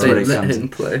more. If That's they what it let comes him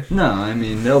to. play. No, I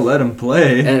mean, they'll let him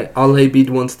play. And all AB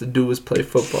wants to do is play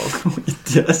football. He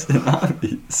doesn't,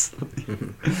 obviously.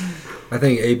 I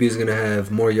think AB is gonna have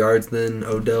more yards than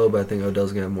Odell, but I think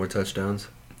Odell's gonna have more touchdowns.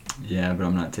 Yeah, but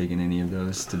I'm not taking any of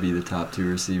those to be the top 2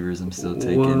 receivers. I'm still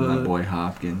taking my What? boy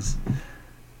Hopkins.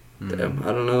 Damn,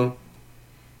 I don't know.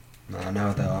 Nah, not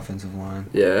with that offensive line.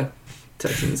 Yeah,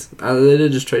 Texans. They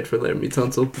did just trade for Laramie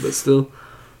Tunsil, but still.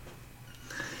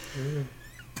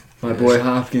 My boy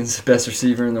Hopkins, best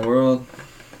receiver in the world.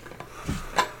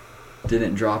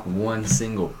 Didn't drop one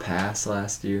single pass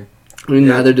last year. I mean,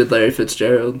 neither did Larry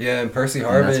Fitzgerald. Yeah, and Percy And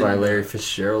Harvin. that's why Larry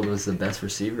Fitzgerald was the best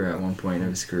receiver at one point of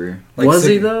his career. Was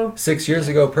he, though? 6 years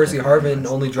ago, Percy Harvin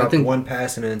only dropped think- one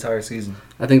pass in an entire season.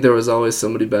 I think there was always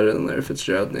somebody better than Larry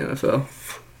Fitzgerald in the NFL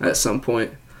at some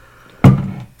point.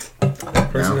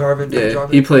 Percy No. Harvin. didn't Yeah, drop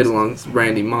he any played passes. along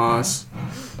Randy Moss.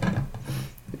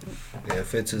 Yeah,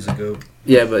 Fitz is a goat.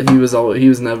 Yeah, but he was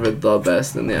never the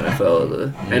best in the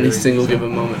NFL at any single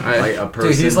given moment. Like a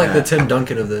person Dude, he's like the that- Tim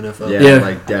Duncan of the NFL. Yeah, Yeah.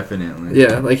 like definitely.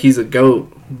 Yeah, like he's a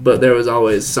goat, but there was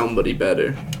always somebody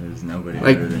better. There's nobody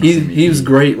Like better than he Jimmy was G.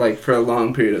 great like for a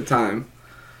long period of time.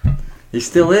 He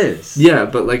still is. Yeah,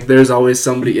 but like there's always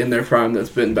somebody in their prime that's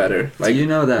been better. Like Do you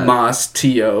know that Moss,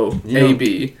 T.O., You know- AB.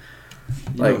 you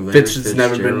Like know Fitz has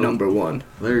never been Fitzgerald- number one.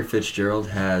 Larry Fitzgerald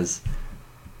has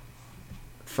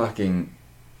fucking,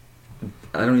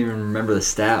 I don't even remember the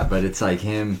stat, but it's like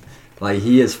him Like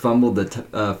he has fumbled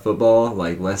the football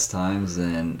like less times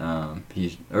than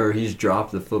he's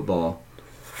dropped the football.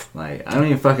 Like I don't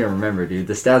even fucking remember, dude.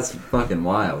 The stats fucking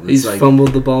wild. It's He's like,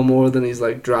 fumbled the ball more than he's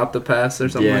like dropped a pass or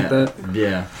something like that.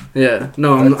 Yeah. Yeah.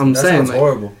 No, I'm That saying sounds like,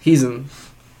 horrible. he's in.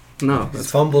 No, He's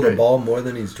that's fumbled great. a ball more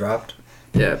than he's dropped.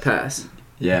 Yeah, pass.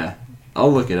 Yeah.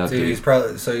 I'll look it up, So dude. he's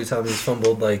probably. So you tell me he's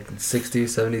fumbled like 60,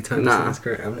 70 times Nah. in his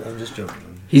career. I'm just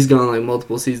joking. He's gone like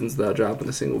multiple seasons without dropping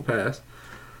a single pass.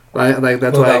 Like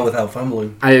that's What why about without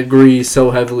fumbling? I agree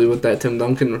so heavily with that Tim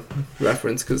Duncan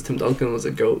reference because Tim Duncan was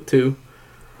a GOAT too.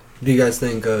 Do you guys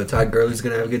think Todd Gurley's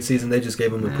gonna have a good season? They just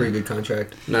gave him a pretty good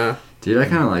contract. Nah, Dude, I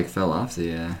kind of like fell off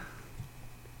the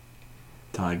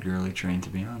Todd Gurley train, to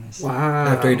be honest. wow.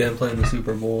 After he didn't play in the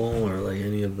Super Bowl or like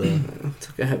any of the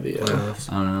Took a heavy.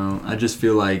 playoffs. I don't know. I just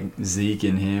feel like Zeke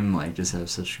and him like just have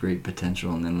such great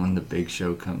potential, and then when the big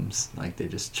show comes, like they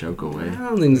just choke I away.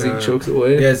 don't think Zeke Nah. chokes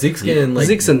away. Yeah, Zeke's getting like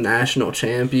Zeke's a national yeah,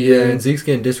 champion. and Zeke's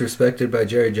getting disrespected by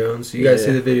Jerry Jones. You guys Yeah.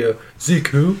 see the video? Zeke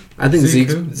who? I think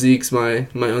Zeke Zeke's who?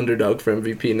 my underdog for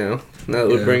MVP now. Now that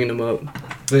Yeah. we're bringing him up.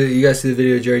 But you guys see the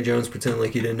video of Jerry Jones pretending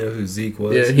like he didn't know who Zeke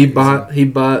was? Yeah, he bought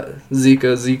Zeke a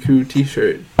Zeku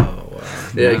T-shirt. Oh wow.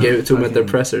 Yeah, I Nah, gave it to him at the fucking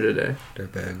presser today.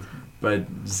 dirtbag. But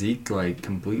Zeke like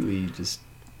completely just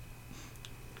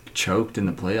choked in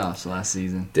the playoffs last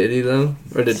season. Did he though,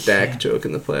 or did Yeah. Dak choke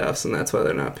in the playoffs, and that's why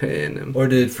they're not paying him? Or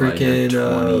did Probably had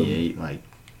freaking 28 like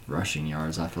rushing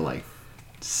yards after like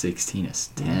 16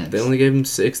 attempts. They only gave him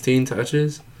 16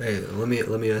 touches. hey, let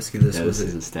me ask you this: Yeah, was this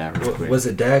is it a stat real quick. was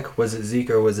it Dak? Was it Zeke?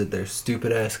 Or was it their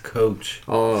stupid ass coach?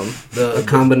 A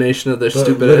combination of their but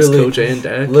stupid ass literally- coach and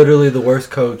Dak. Literally the worst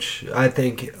coach I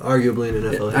think, arguably in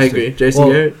NFL history. I agree, Jason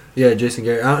Well, Garrett Yeah, Jason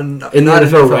Garrett. in the not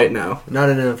NFL right now. Not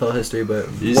in NFL history, but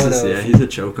He's one just, of- yeah, he's a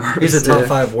choke artist. he's the top Yeah.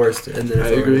 5 worst in the NFL. I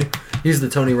agree, He's the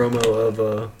Tony Romo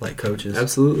of like coaches.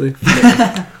 absolutely.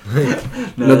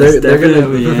 no, they're they're gonna-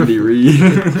 definitely Andy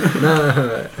Reid.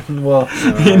 Nah, well,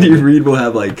 Andy Reid will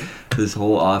have like this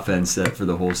whole offense set for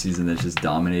the whole season that's just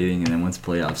dominating, and then once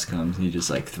playoffs comes, he just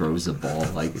like throws the ball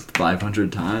like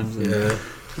 500 times and yeah,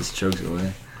 just chokes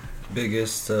away.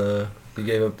 biggest. He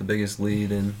gave up the biggest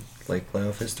lead in like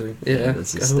playoff history. Yeah,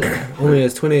 That's a stat. Only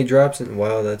has 28 drops in.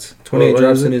 Wow, that's 28 what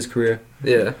drops is in it? his career.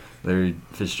 yeah. Larry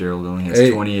Fitzgerald only has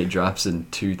Hey. 28 drops in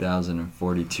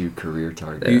 2,042 career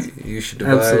targets. You should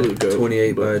divide Absolute goat,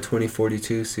 28 by but-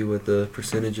 2042. See what the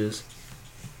percentage is.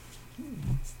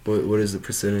 What is the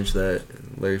percentage that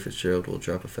Larry Fitzgerald will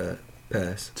drop a fat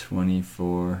pass?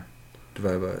 24.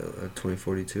 Divided by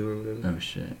 2042 or whatever. Oh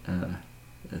shit.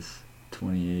 That's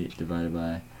 28 divided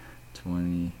by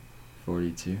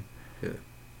 2042. Yeah.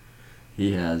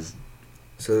 He has.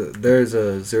 So there's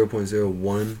a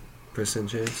 0.01%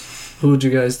 chance. Who would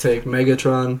you guys take,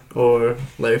 Megatron or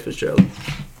Larry Fitzgerald?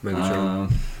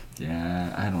 Megatron.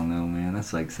 Yeah, I don't know, man.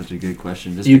 That's like such a good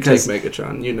question. Just You take because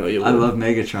Megatron. You know you. I would. love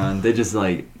Megatron. They just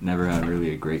like never had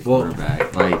really a great Well,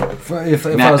 quarterback. Like if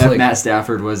I was like, Matt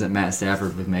Stafford wasn't Matt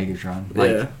Stafford with Megatron.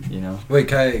 Like Yeah. you know. wait,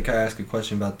 can I ask a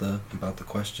question about the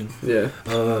question? Yeah.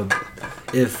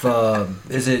 If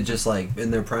is it just like in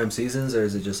their prime seasons, or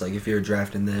is it just like if you're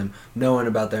drafting them, knowing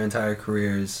about their entire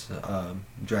careers,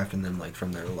 drafting them like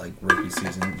from their like rookie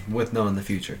season with knowing the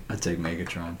future? I'd take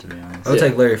Megatron to be honest. I would Yeah.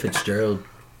 take Larry Fitzgerald.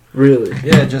 Really.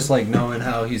 Yeah, just like knowing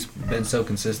how he's been so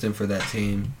consistent for that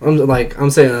team. I'm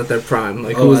saying at their prime.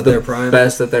 Like Oh, who's at the their prime?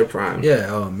 best at their prime? Yeah,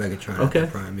 Megatron Okay. at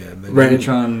the prime. Yeah,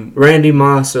 Megatron. Randy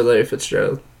Moss or Larry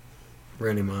Fitzgerald.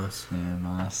 Randy Moss Yeah,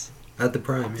 Moss. at the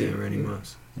prime. Yeah, Dude. Randy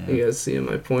Moss. Yeah. You guys seeing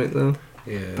my point though?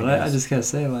 Yeah, But I just gotta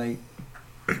say, like,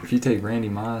 if you take Randy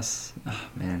Moss, oh,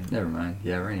 man, never mind.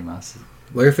 Yeah, Randy Moss.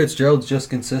 Larry Fitzgerald's just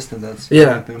consistent. That's Yeah.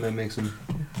 the only thing that makes him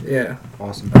Yeah,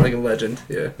 awesome. like a legend.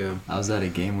 Yeah. Yeah. I was at a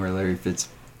game where Larry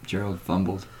Fitzgerald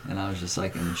fumbled, and I was just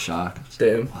like in shock. I was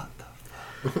Damn. Like, what the?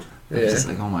 I was Yeah. just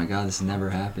like, oh my god, this never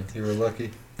happened. You were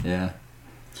lucky. Yeah.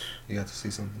 You got to see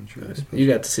something true. You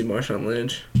got to see Marshawn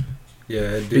Lynch.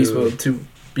 Yeah, dude. Beast Mode 2,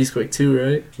 Beast Quake 2,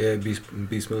 right? Yeah, Beast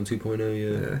Mode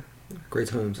 2.0. Yeah. Great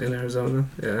times. In Arizona.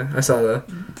 Yeah, I saw the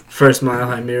first Mile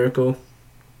High Miracle.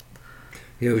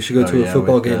 Yeah, we should go Oh, to a yeah,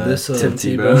 football with, game this. Tim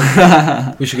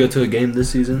Tebow. We should go to a game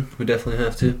this season. We definitely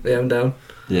have to. Yeah, I'm down.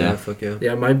 yeah. Fuck yeah.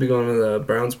 Yeah, I might be going to the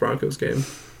Browns Broncos game.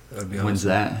 That'd be awesome. When's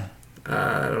that?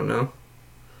 I don't know.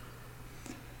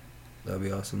 That'd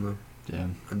be awesome though. Yeah.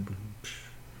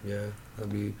 Yeah,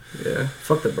 that'd be. Yeah,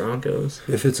 fuck the Broncos.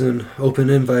 If it's an open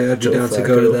invite, I'd be Joe down to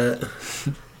go to Flacco.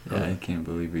 that. Yeah, I can't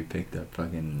believe we picked up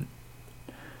fucking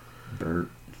Bert.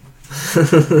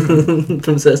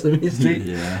 From Sesame Street.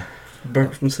 Yeah.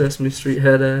 Burt from Sesame Street,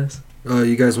 head ass.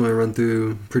 You guys want to run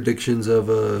through predictions of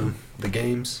the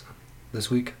games this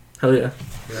week? Hell yeah.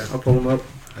 Yeah. I'll pull them up.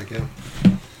 Heck yeah.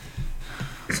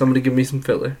 Somebody give me some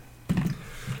filler.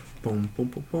 Boom, boom,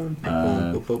 boom, boom,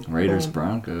 boom, boom, Raiders boom,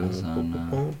 Broncos on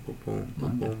boom, boom, boom,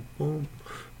 Monday. boom,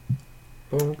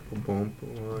 boom, boom, boom,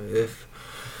 boom. If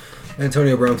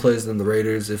Antonio Brown plays, then the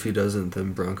Raiders. If he doesn't,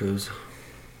 then Broncos.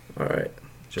 All right.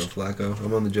 Joe Flacco.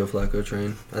 I'm on the Joe Flacco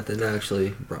train. I think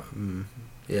actually,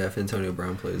 yeah. If Antonio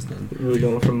Brown plays, then We're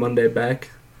going from Monday back.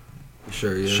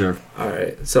 sure, yeah. Sure. All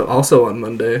right. So also on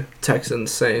Monday,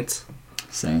 Texans Saints.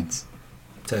 Saints.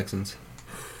 Texans.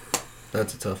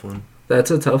 That's a tough one.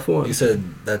 That's a tough one. You said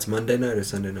that's Monday night or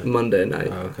Sunday night? Monday night.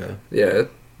 Oh, okay. Yeah.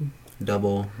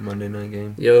 Double Monday night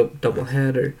game. Yep. Double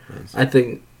header. Nice. I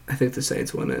think the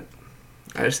Saints win it.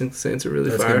 I just think the Saints are really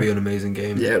That's fire. gonna be an amazing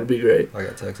game. Yeah, it'll be great. I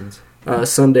got Texans.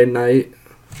 Sunday night,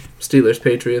 Steelers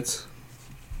Patriots.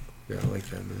 Yeah, I like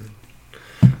that,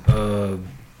 man.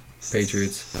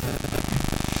 Patriots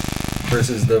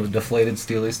versus the deflated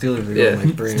Steelers. Steelers are Yeah, going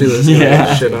like 3. Steelers Yeah.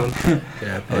 yeah. Shit on.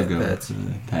 Yeah, I'll go Pats. with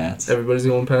the Pats. Everybody's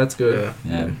going Pats. Good.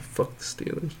 Yeah. Yeah. Fuck the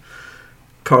Steelers.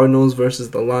 Cardinals versus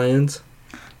the Lions.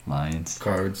 Lions.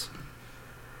 Cards.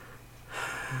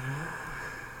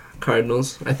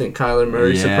 Cardinals. I think Kyler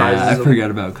Murray Yeah, surprises I them. forgot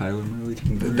about Kyler Murray.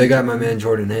 They got my man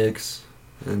Jordan Hicks,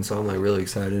 and so I'm like really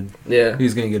excited. Yeah.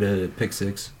 He's gonna get a pick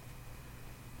 6.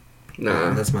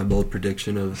 Nah. That's my bold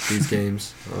prediction of these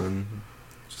games.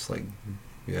 Just like,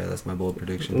 yeah, that's my bold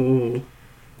prediction. Ooh.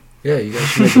 Yeah, you guys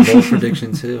should make a bold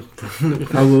prediction too.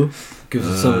 I will. Gives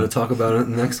us something to talk about it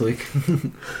next week.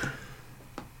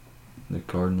 The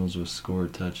Cardinals will score a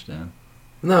touchdown.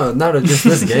 No, not just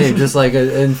this game, just like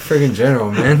in friggin'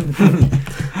 general, man.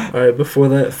 All right. Before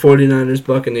that, 49ers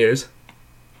Buccaneers.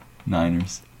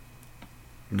 Niners.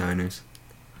 Niners.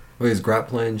 Wait, is Grapp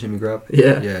playing? Jimmy Grapp?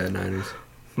 Yeah. Yeah, Niners.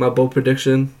 My bold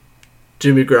prediction: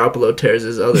 Jimmy Garoppolo tears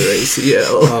his other ACL.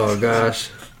 Oh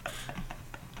gosh.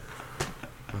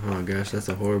 Oh gosh, that's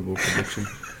a horrible prediction.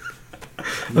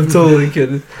 I'm totally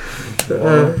kidding.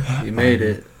 Well, you made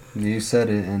it. You said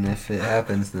it, and if it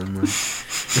happens, then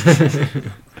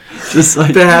Just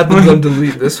like If it happens, I'm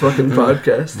deleting this fucking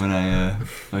podcast. when I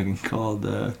fucking called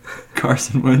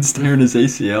Carson Wentz tearing his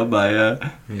ACL by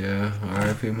yeah.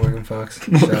 R.I.P. Morgan Fox.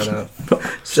 Shout out.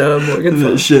 Shout out Morgan. that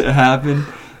Fox. shit happened.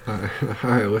 All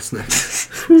right, what's next?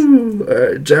 Whew. All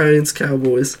right, Giants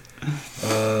Cowboys.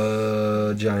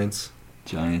 Giants.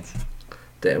 Giants.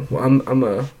 Damn. Well, I'm Come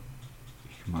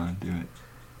on, do it.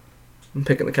 I'm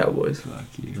picking the Cowboys. Fuck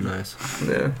you. Nice.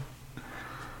 Yeah.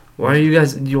 Why are you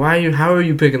guys? How are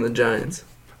you picking the Giants?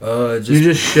 You Just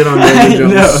just shit on Daniel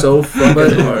know. Jones so fucking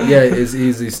but hard. yeah, is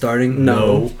he starting?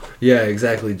 No. Yeah,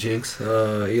 exactly. Jinx.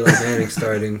 Eli Manning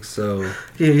starting. So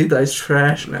Eli's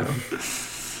trash now.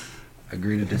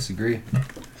 agree to disagree.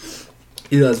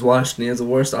 Eli's washed and he has the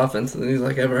worst offense than he's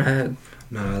like ever had.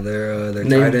 Nah, their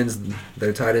Name- tight ends.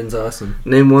 Their tight end's awesome.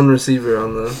 Name one receiver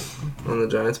on the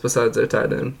Giants besides their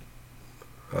tight end.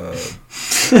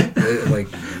 Like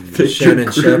Victor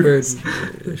Shannon Cruz.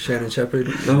 Shepard. Shannon Shepard.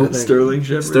 No, I think. Sterling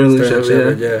Shepard. Sterling Sterling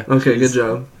Shepard. Shepard, yeah. Okay, good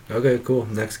job. Okay, cool.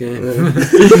 Next game.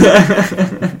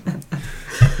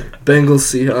 Bengals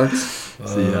Seahawks.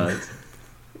 Seahawks.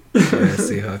 Yeah,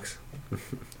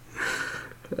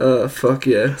 Seahawks. Fuck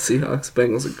yeah, Seahawks.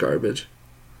 Bengals are garbage.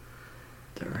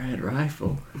 The Red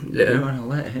Rifle. Yeah. You want to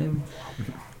let him?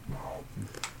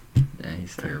 Yeah,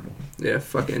 he's terrible. Yeah,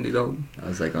 fuck Andy Dalton. I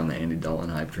was like on the Andy Dalton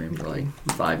hype train for like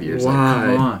 5 years. Why? Like,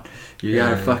 come on, you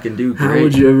gotta Yeah. fucking do great. How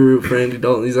would you ever root for Andy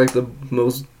Dalton? He's like the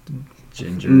most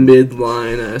Ginger.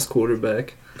 mid-line ass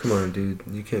quarterback. Come on, dude.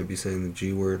 You can't be saying the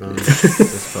G word on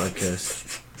this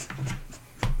podcast.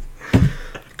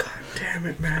 God damn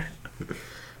it, man.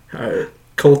 Alright.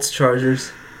 Colts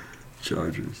Chargers.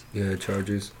 Chargers. Yeah,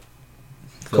 Chargers.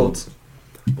 Colts.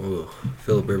 Oh,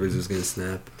 Phillip Rivers is gonna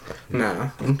snap. Nah,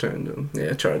 I'm trying to.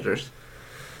 Yeah, Chargers.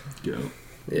 Go.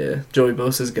 Yeah, Joey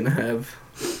Bosa's gonna have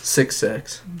 6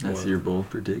 sacks. That's Wow. your bold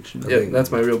prediction. I Yeah, think-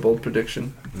 that's my real bold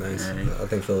prediction. Nice. Alright. I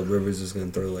think Phillip Rivers is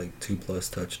gonna throw like 2+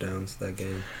 touchdowns that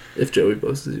game. If Joey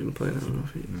Bosa's even playing, I don't know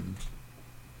if he.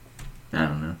 I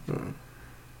don't know.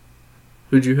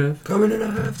 Who'd you have? Coming in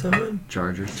at halftime.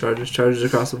 Chargers. Chargers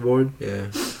across the board. Yeah.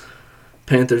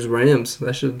 Panthers Rams.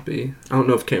 That should be. I don't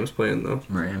know if Cam's playing though.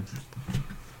 Rams.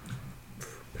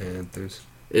 Panthers.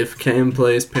 If Cam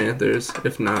plays, Panthers.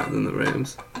 If not, then the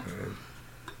Rams. Alright.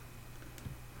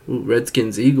 Ooh,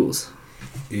 Redskins Eagles.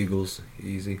 Eagles.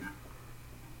 Easy.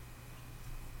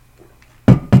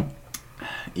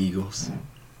 Eagles.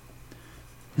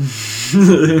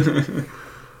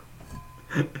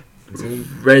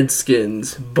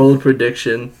 Redskins. Bold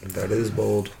prediction. That is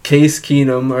bold. Case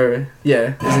Keenum,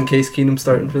 isn't Case Keenum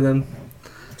starting for them?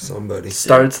 Somebody.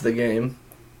 Starts the game,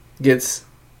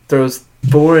 throws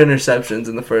 4 interceptions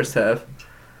in the first half.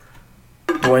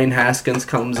 Dwayne Haskins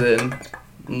comes in,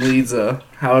 and leads a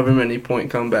however many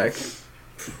point comeback.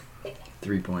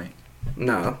 3-point.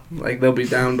 No, like they'll be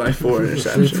down by 4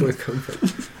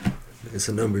 interceptions. It's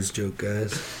a numbers joke,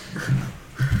 guys.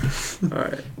 All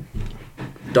right.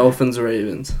 Dolphins,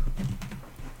 Ravens.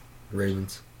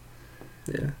 Ravens.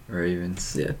 Yeah.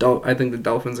 Ravens. Yeah. I think the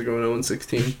Dolphins are going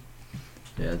 0-16.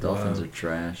 Yeah, Dolphins Wow. are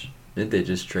trash. Didn't they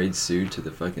just trade Sue to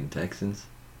the fucking Texans?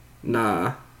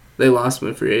 Nah. They lost him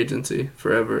in free agency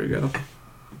forever ago.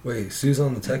 Wait, Sue's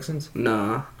on the Texans?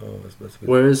 Nah. Oh, that's supposed to be.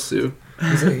 Where is Sue?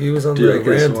 He was on Dude, I the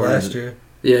could've Rams sworn last that- year.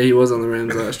 Yeah, he was on the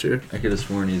Rams last year. I could have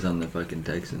sworn he's on the fucking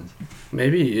Texans.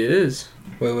 Maybe he is.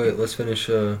 Wait, let's finish.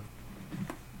 Nah,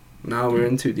 we're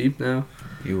in too deep now.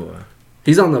 You are.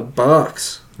 He's on the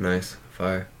Bucks. Nice.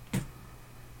 Fire.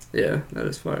 Yeah, that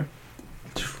is fire.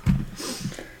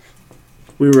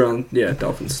 We were on,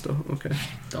 Dolphins still. Okay.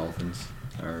 Dolphins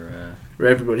are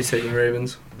Everybody's taking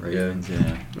Ravens. Ravens,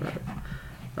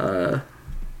 yeah.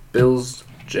 Bills,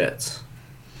 Jets.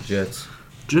 Jets.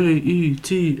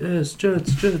 Jets, Jets,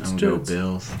 I'm gonna go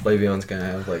Bills. Le'Veon's going to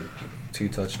have like 2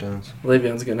 touchdowns.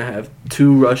 Le'Veon's going to have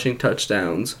 2 rushing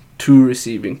touchdowns, 2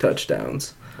 receiving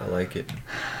touchdowns. I like it.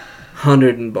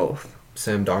 100 in both.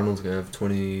 Sam Darnold's going to have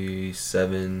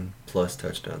 27 plus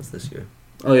touchdowns this year.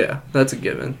 Oh, yeah. That's a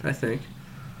given, I think.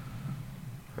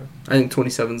 I think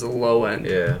 27's a low end.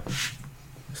 Yeah.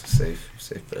 It's a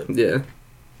safe bet. Yeah.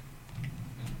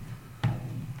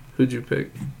 Who'd you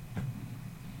pick?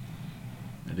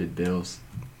 I did Bills.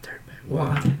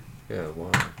 Why? Yeah,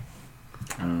 wow.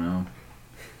 I don't know.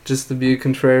 Just to be a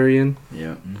contrarian?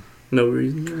 Yep. No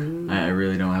reason. I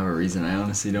really don't have a reason. I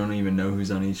honestly don't even know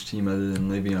who's on each team other than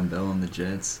Le'Veon Bell on the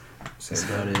Jets. That's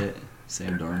about it.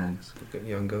 Sam Darnold. Good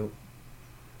young goat.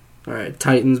 All right,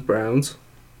 Titans, Browns.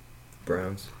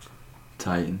 Browns.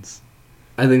 Titans.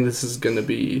 I think this is going to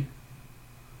be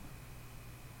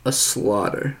a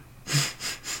slaughter.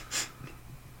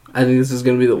 I think this is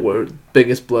going to be the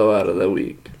biggest blowout of the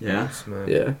week. Yeah? Smack.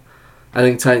 Yeah. I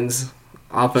think Titans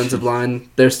offensive line,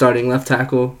 their starting left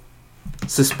tackle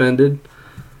suspended.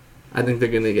 I think they're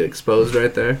going to get exposed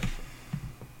right there.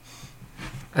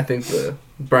 I think the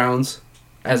Browns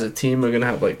as a team are going to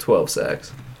have like 12 sacks.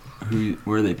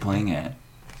 Where are they playing at?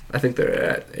 I think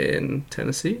they're in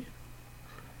Tennessee.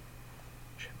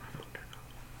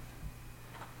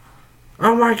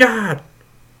 Oh my god.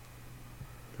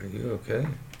 Are you okay?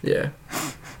 Yeah.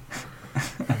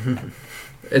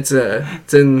 It's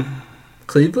in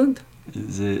Cleveland?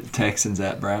 Is it Texans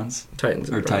at Browns? Titans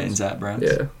and Or Browns. Titans at Browns?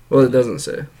 Yeah. Well, it doesn't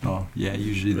say. Oh, yeah,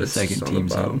 usually the It's second on the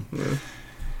team's bottom. home. Yeah.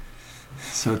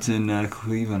 So it's in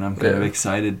Cleveland. I'm kind of Yeah.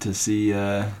 excited to see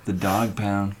the dog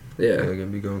pound. Yeah, Yeah. they're going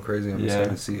to be going crazy. I'm Yeah.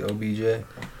 excited to see OBJ.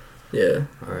 Yeah.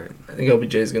 All right. I think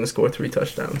OBJ is going to score 3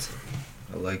 touchdowns.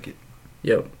 I like it.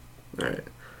 Yep. All right.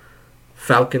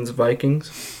 Falcons, Vikings.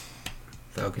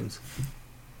 Falcons.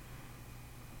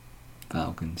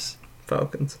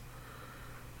 Falcons.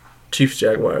 Chiefs,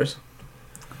 Jaguars.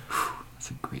 That's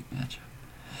a great matchup.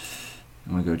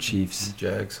 I'm going to go Chiefs.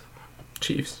 Jags.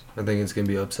 Chiefs. I think it's going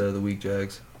to be upset of the week,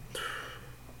 Jags.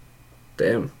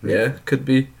 Damn. Yeah, could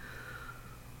be.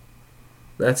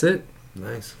 That's it.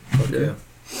 Nice. Fuck Yeah.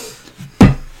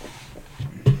 yeah.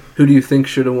 Who do you think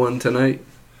should have won tonight?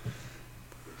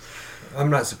 I'm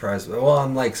not surprised. Well,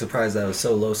 I'm like surprised that it was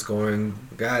so low scoring.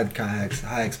 I had kind of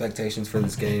high expectations for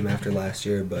this game after last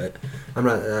year, but I'm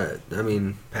not. I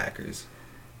mean, Packers.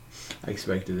 I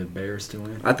expected the Bears to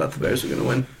win. I thought the Bears were going to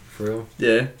win. For real?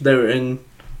 Yeah, they were in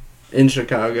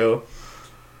Chicago.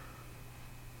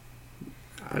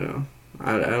 I don't know.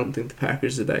 I don't think the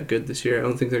Packers are that good this year. I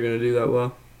don't think they're going to do that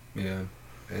well. Yeah.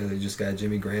 And they just got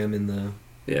Jimmy Graham in the.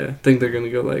 Yeah, I think they're going to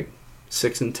go like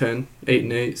 6-10,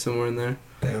 8-8, somewhere in there.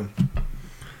 Damn.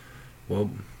 Well,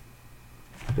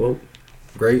 Well,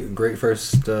 great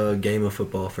first game of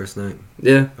football, first night.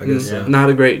 yeah. I guess so. Not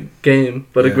a great game,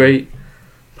 but a Yeah. great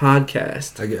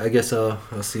podcast. I guess I'll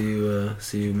see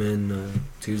you men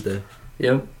Tuesday.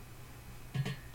 Yep.